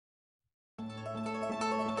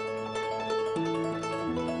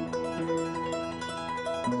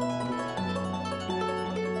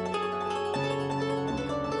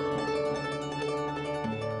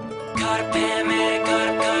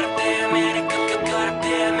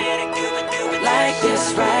Like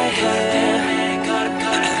this right here.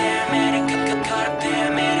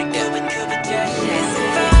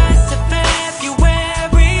 It's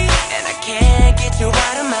February and I can't get you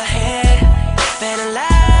out of my head. Spent a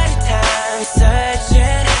lot of time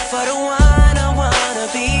searching for the one I wanna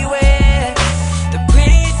be with. The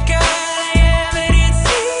prettiest girl I ever did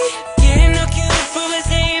see, getting no cute for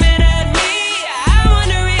us aiming at me. I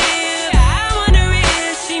wonder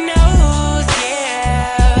if she knows,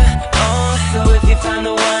 yeah. Oh, so if you find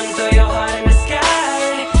the one, throw your heart in the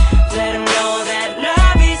sky. Let him know that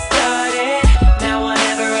love is started. Now I'll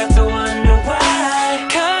never have to wonder why,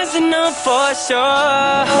 'cause I know for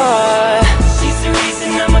sure she's the reason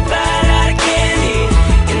I'm a buy a lot of candy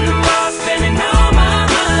in the mall, spending all my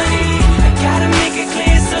money. I gotta make it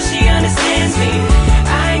clear so she understands me. I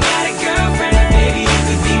ain't got a girlfriend, but baby you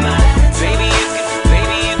could be my, baby you could,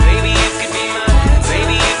 baby you could be my,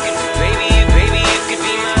 baby you could, baby you could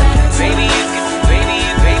be my, baby you could, baby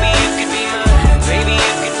you could be my, baby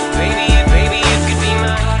you could, baby you could be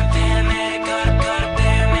my. Caught a paramedic,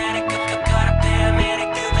 caught a paramedic,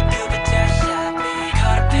 do a test shot.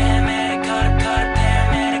 Caught a paramedic, caught a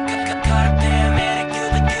paramedic, caught a paramedic, do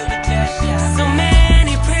a test shot. So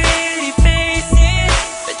many pretty faces,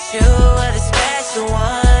 but you are the special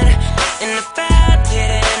one, and I felt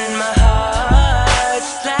it in my heart,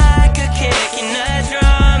 just like a kick in a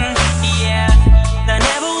drum. Yeah, I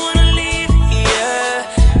never wanna leave here,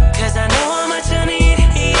 'cause I know how much I need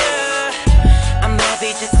here. I'm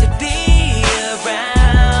happy just to be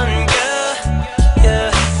around you, yeah.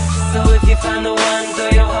 So if you find the one, throw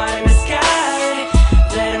your heart in the sky.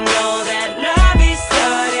 Let him know that love is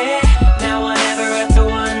started. Now I'll never have to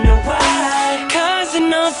wonder why, 'cause I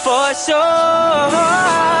know for sure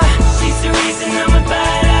she's the reason I'm a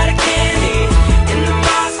buy a lot of candy in the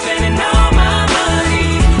mall, spending all my money.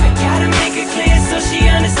 I gotta make it clear so she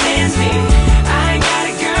understands me. I ain't got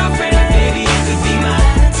a girlfriend, but baby you could be my,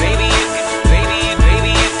 baby you could, baby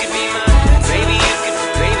you could be my, baby you could,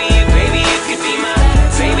 baby you could be my,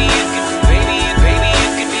 baby you could, baby you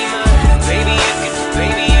could be my, baby you could,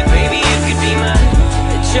 baby you could be my.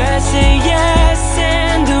 Just say yes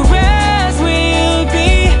and the rest will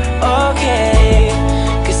be okay,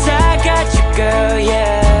 'cause I got you, girl,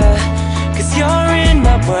 yeah. 'Cause you're in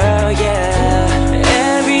my world,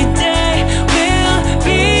 yeah. Every day will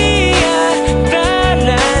be a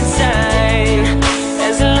Valentine,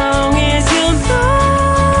 as long as you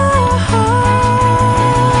know.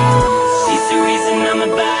 She's the reason I'ma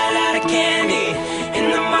buy a lot of candy in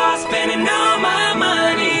the mall, spending all my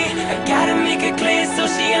money. I gotta make it clear so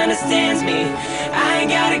she understands me. I ain't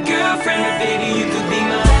got a girlfriend, but baby you could be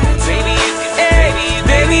my, baby you could,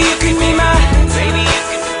 baby you could be my, baby you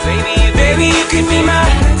could, baby you could be my,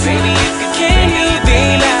 baby you could. Can you be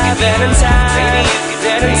my Valentine?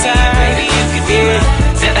 Valentine, baby you could be my.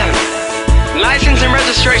 License and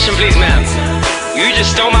registration, please, ma'am. You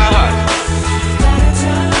just stole my heart.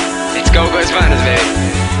 It's Go-Go's finest, baby.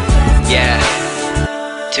 Yeah.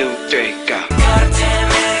 2, 3, go. Caught a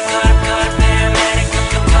paramedic, caught a paramedic,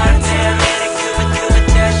 caught a paramedic, do a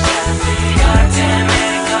test shot. Caught a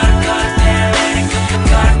paramedic, caught a paramedic,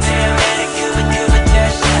 caught a paramedic, do a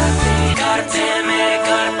test shot. Caught a paramedic,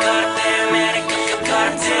 caught a paramedic, caught a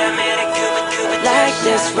paramedic, do a like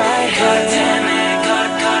this right here.